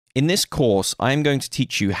In this course, I am going to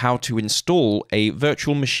teach you how to install a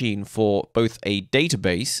virtual machine for both a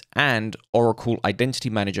database and Oracle Identity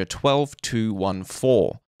Manager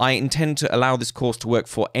 12.2.1.4. I intend to allow this course to work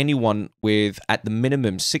for anyone with, at the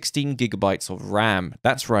minimum, 16 gigabytes of RAM.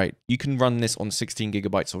 That's right, you can run this on 16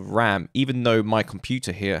 gigabytes of RAM. Even though my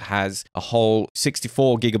computer here has a whole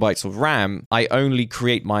 64 gigabytes of RAM, I only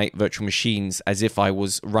create my virtual machines as if I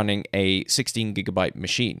was running a 16 gigabyte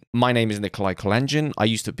machine. My name is Nikolai Kolanjian. I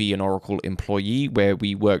used to be an Oracle employee where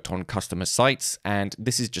we worked on customer sites, and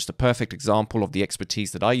this is just a perfect example of the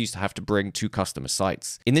expertise that I used to have to bring to customer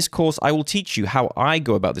sites. In this course, I will teach you how I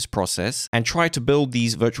go about this process and try to build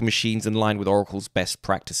these virtual machines in line with Oracle's best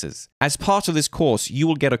practices. As part of this course, you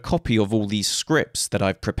will get a copy of all these scripts that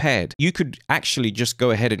I've prepared. You could actually just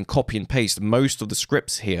go ahead and copy and paste most of the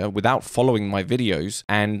scripts here without following my videos,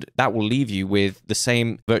 and that will leave you with the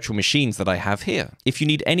same virtual machines that I have here. If you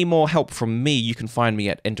need any more help from me, you can find me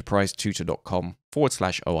at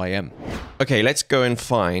enterprisetutor.com/OIM. Okay, let's go and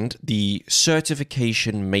find the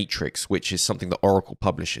certification matrix, which is something that Oracle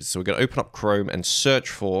publishes. So we're going to open up Chrome and search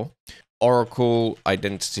for Oracle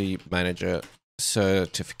Identity Manager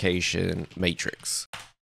Certification Matrix.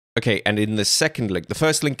 Okay, and in the second link, the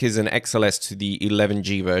first link is an XLS to the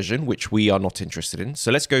 11G version, which we are not interested in. So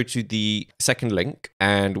let's go to the second link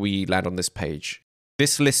and we land on this page.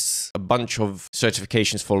 This lists a bunch of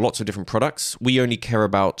certifications for lots of different products. We only care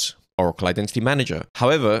about Oracle Identity Manager.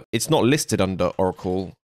 However, it's not listed under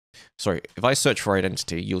Oracle. Sorry, if I search for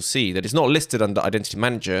identity, you'll see that it's not listed under Identity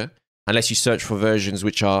Manager unless you search for versions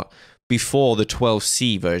which are before the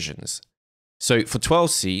 12C versions. So for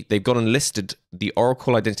 12C, they've gone and listed the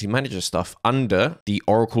Oracle Identity Manager stuff under the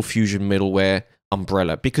Oracle Fusion Middleware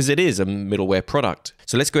umbrella because it is a middleware product.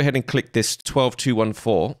 So let's go ahead and click this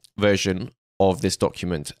 12.2.1.4 version of this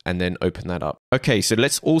document and then open that up. Okay, so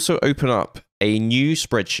let's also open up a new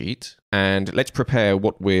spreadsheet and let's prepare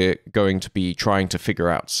what we're going to be trying to figure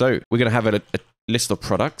out. So we're going to have a list of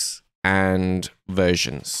products and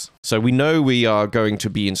versions. So we know we are going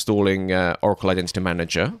to be installing Oracle Identity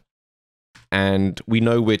Manager, and we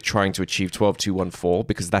know we're trying to achieve 12.2.1.4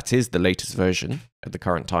 because that is the latest version at the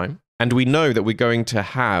current time. And we know that we're going to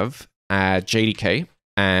have a JDK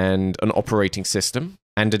and an operating system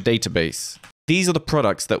and a database. These are the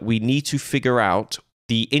products that we need to figure out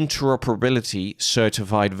the interoperability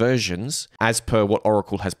certified versions as per what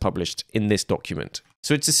Oracle has published in this document.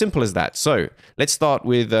 So it's as simple as that. So let's start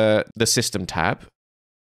with the System tab.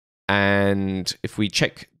 And if we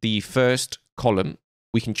check the first column,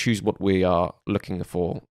 we can choose what we are looking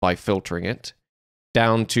for by filtering it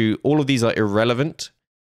down to all of these are irrelevant.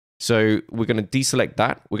 So we're going to deselect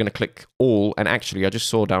that. We're going to click all. And actually, I just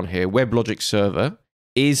saw down here, WebLogic Server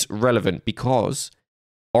is relevant because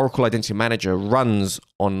Oracle Identity Manager runs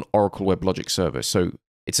on Oracle WebLogic Server. So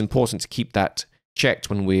it's important to keep that checked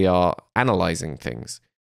when we are analyzing things.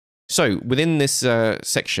 So within this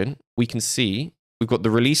section, we can see we've got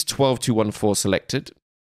the release 12.2.1.4 selected.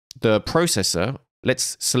 The processor,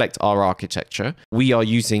 let's select our architecture. We are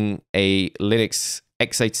using a Linux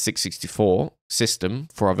x86-64 system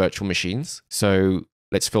for our virtual machines. So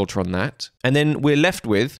let's filter on that. And then we're left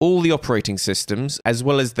with all the operating systems as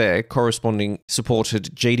well as their corresponding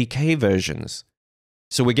supported JDK versions.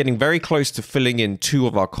 So we're getting very close to filling in two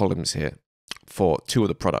of our columns here for two of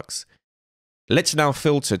the products. Let's now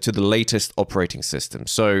filter to the latest operating system.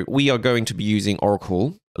 So we are going to be using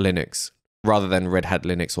Oracle Linux rather than Red Hat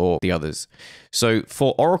Linux or the others. So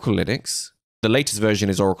for Oracle Linux, the latest version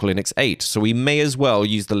is Oracle Linux 8. So we may as well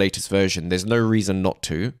use the latest version. There's no reason not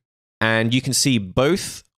to. And you can see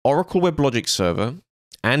both Oracle WebLogic Server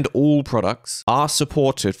and all products are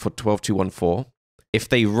supported for 12.2.1.4 if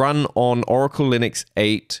they run on Oracle Linux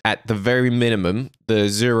 8 at the very minimum, the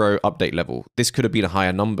 0 update level. This could have been a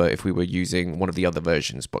higher number if we were using one of the other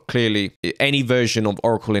versions, but clearly any version of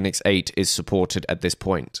Oracle Linux 8 is supported at this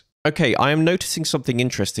point. Okay, I am noticing something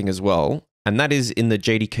interesting as well, and that is in the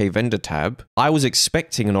JDK vendor tab. I was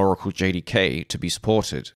expecting an Oracle JDK to be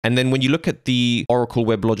supported. And then when you look at the Oracle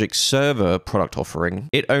WebLogic Server product offering,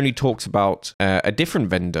 it only talks about a different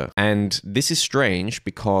vendor. And this is strange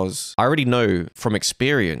because I already know from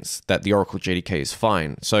experience that the Oracle JDK is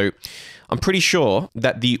fine. So I'm pretty sure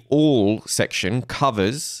that the all section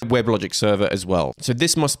covers WebLogic Server as well. So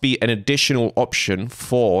this must be an additional option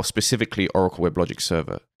for specifically Oracle WebLogic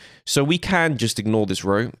Server. So we can just ignore this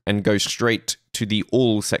row and go straight to the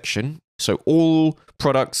all section. So all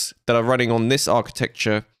products that are running on this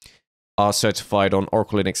architecture are certified on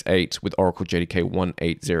Oracle Linux 8 with Oracle JDK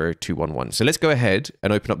 180211. So let's go ahead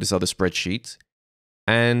and open up this other spreadsheet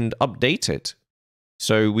and update it.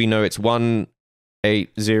 So we know it's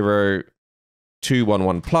 180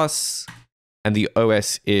 211 plus, and the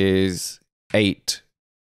OS is 8.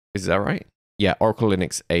 Is that right? Yeah, Oracle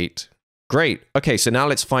Linux 8. Great. Okay, so now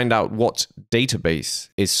let's find out what database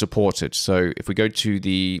is supported. So if we go to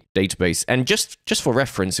the database, and just for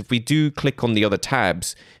reference, if we do click on the other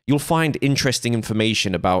tabs, you'll find interesting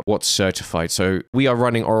information about what's certified. So we are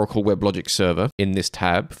running Oracle WebLogic Server in this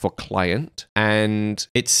tab for client, and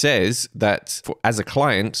it says that as a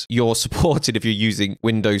client, you're supported if you're using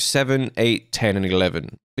Windows 7, 8, 10, and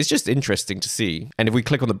 11. It's just interesting to see. And if we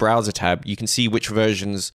click on the browser tab, you can see which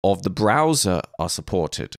versions of the browser are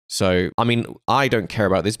supported. So, I mean, I don't care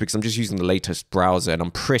about this because I'm just using the latest browser and I'm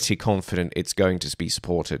pretty confident it's going to be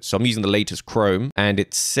supported. So I'm using the latest Chrome, and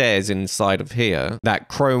it says inside of here that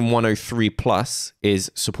Chrome 103 Plus is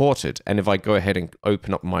supported. And if I go ahead and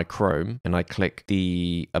open up my Chrome and I click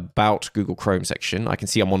the About Google Chrome section, I can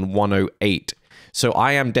see I'm on 108. So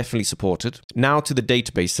I am definitely supported. Now to the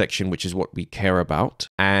database section, which is what we care about.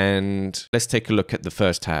 And let's take a look at the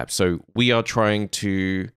first tab. So we are trying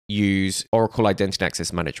to use Oracle Identity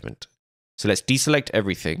Access Management. So let's deselect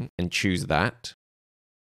everything and choose that.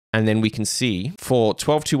 And then we can see for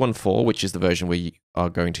 12214, which is the version we are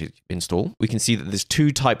going to install, we can see that there's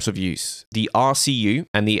two types of use, the RCU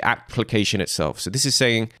and the application itself. So this is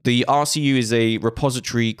saying the RCU is a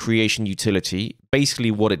repository creation utility.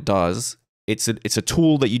 Basically what it does, it's a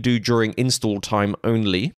tool that you do during install time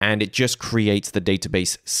only, and it just creates the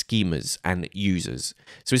database schemas and users.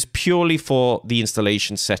 So it's purely for the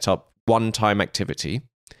installation setup, one-time activity.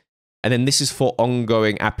 And then this is for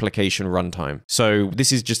ongoing application runtime. So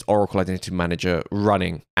this is just Oracle Identity Manager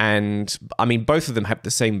running. And I mean, both of them have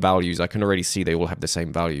the same values. I can already see they all have the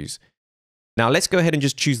same values. Now let's go ahead and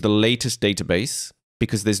just choose the latest database,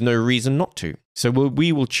 because there's no reason not to. So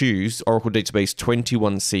we will choose Oracle Database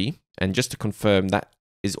 21C. And just to confirm, that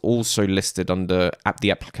is also listed under the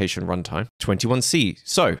application runtime, 21C.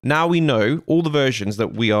 So now we know all the versions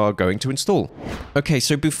that we are going to install. Okay,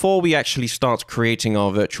 so before we actually start creating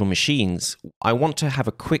our virtual machines, I want to have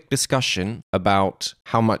a quick discussion about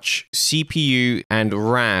how much CPU and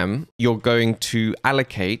RAM you're going to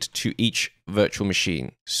allocate to each virtual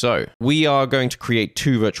machine. So we are going to create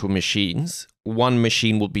two virtual machines. One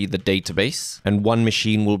machine will be the database and one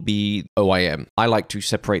machine will be OIM. I like to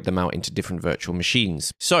separate them out into different virtual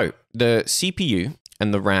machines. So the CPU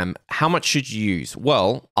and the RAM, how much should you use?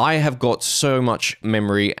 Well, I have got so much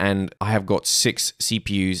memory and I have got 6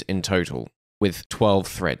 CPUs in total with 12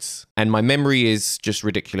 threads. And my memory is just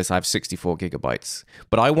ridiculous. I have 64 gigabytes.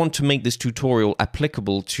 But I want to make this tutorial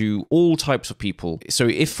applicable to all types of people. So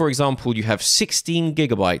if, for example, you have 16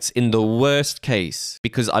 gigabytes in the worst case,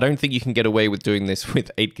 because I don't think you can get away with doing this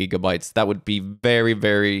with 8 gigabytes, that would be very,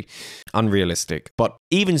 very unrealistic. But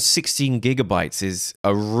even 16 gigabytes is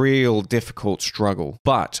a real difficult struggle.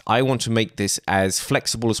 But I want to make this as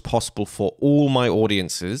flexible as possible for all my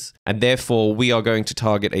audiences. And therefore, we are going to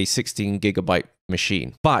target a 16 gigabyte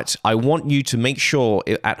machine. But I want you to make sure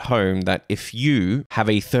at home that if you have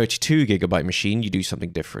a 32 gigabyte machine, you do something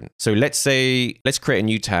different. So let's create a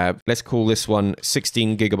new tab. Let's call this one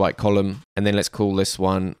 16 gigabyte column. And then let's call this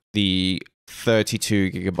one the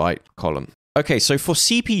 32 gigabyte column. Okay, so for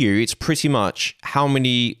CPU, it's pretty much how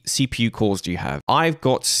many CPU cores do you have? I've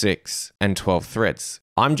got 6 and 12 threads.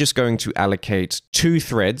 I'm just going to allocate 2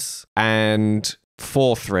 threads and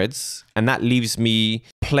 4 threads, and that leaves me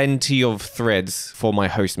plenty of threads for my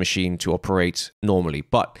host machine to operate normally.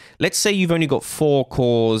 But let's say you've only got 4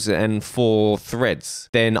 cores and 4 threads,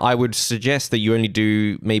 then I would suggest that you only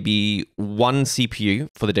do maybe 1 CPU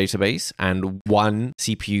for the database and 1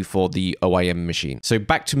 CPU for the OIM machine. So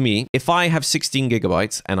back to me, if I have 16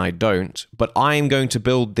 gigabytes and I don't, but I'm going to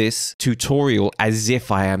build this tutorial as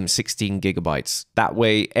if I am 16 gigabytes. That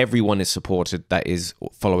way everyone is supported that is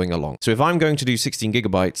following along. So if I'm going to do 16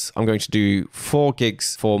 gigabytes, I'm going to do 4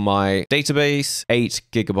 gigs for my database, 8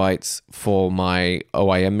 gigabytes for my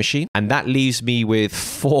OIM machine. And that leaves me with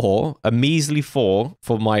 4, a measly 4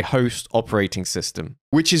 for my host operating system,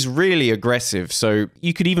 which is really aggressive. So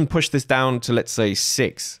you could even push this down to, let's say,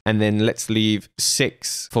 6, and then let's leave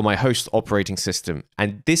 6 for my host operating system.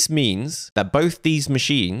 And this means that both these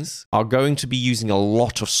machines are going to be using a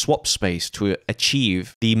lot of swap space to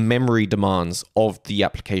achieve the memory demands of the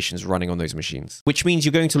applications running on those machines, which means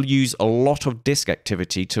you're going to use a lot of disk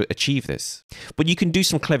activity to achieve this. But you can do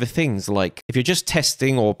some clever things, like if you're just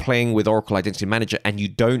testing or playing with Oracle Identity Manager and you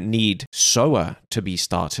don't need SOA to be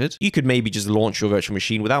started, you could maybe just launch your virtual machine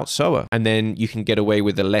machine without SOA. And then you can get away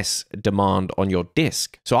with a less demand on your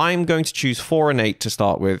disk. So I'm going to choose 4 and 8 to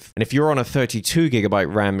start with. And if you're on a 32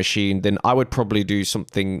 gigabyte RAM machine, then I would probably do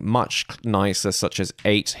something much nicer, such as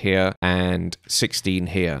 8 here and 16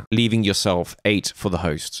 here, leaving yourself 8 for the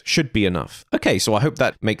hosts. Should be enough. Okay, so I hope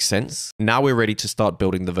that makes sense. Now we're ready to start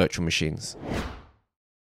building the virtual machines.